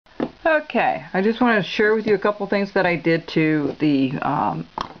Okay, I just want to share with you a couple things that I did to the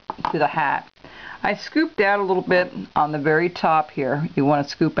hat. I scooped out a little bit on the very top here. You want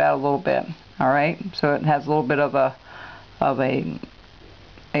to scoop out a little bit, all right? So it has a little bit of a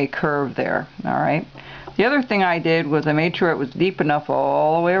curve there, all right? The other thing I did was I made sure it was deep enough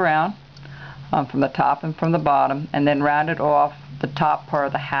all the way around, from the top and from the bottom, and then rounded off the top part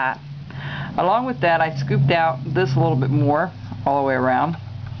of the hat. Along with that, I scooped out this a little bit more all the way around,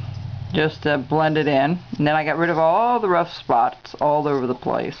 just to blend it in. And then I got rid of all the rough spots all over the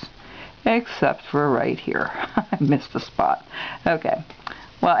place, except for right here. I missed a spot. Okay,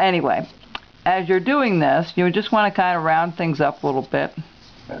 well anyway, as you're doing this, you just want to kind of round things up a little bit,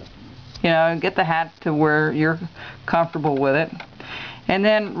 you know, get the hat to where you're comfortable with it. And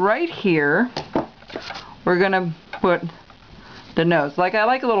then right here we're gonna put the nose. Like, I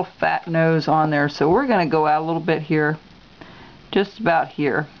like a little fat nose on there, so we're gonna go out a little bit here, just about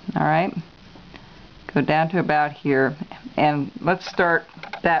here. All right, go down to about here, and let's start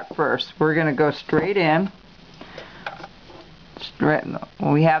that first. We're gonna go straight in.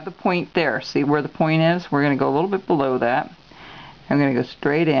 We have the point there. See where the point is? We're gonna go a little bit below that. I'm gonna go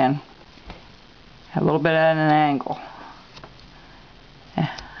straight in, a little bit at an angle.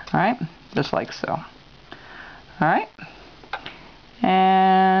 Alright, just like so. Alright,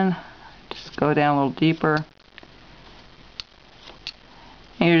 and just go down a little deeper.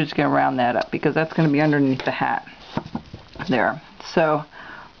 And you're just going to round that up because that's going to be underneath the hat there. So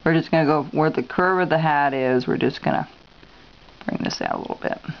we're just going to go where the curve of the hat is. We're just going to bring this out a little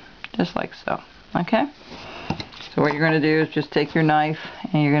bit, just like so. Okay, so what you're going to do is just take your knife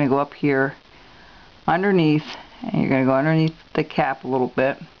and you're going to go up here underneath, and you're going to go underneath the cap a little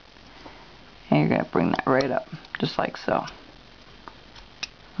bit, and you're going to bring that right up, just like so.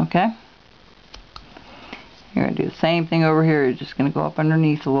 Okay, you're going to do the same thing over here. You're just going to go up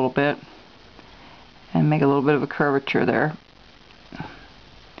underneath a little bit and make a little bit of a curvature there.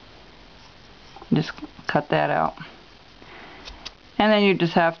 Just cut that out, and then you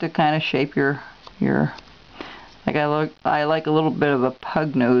just have to kind of shape your like I like a little bit of a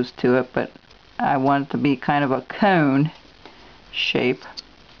pug nose to it, but I want it to be kind of a cone shape.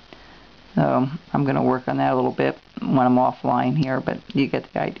 So I'm going to work on that a little bit when I'm offline here, but you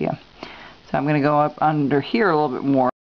get the idea. So I'm going to go up under here a little bit more.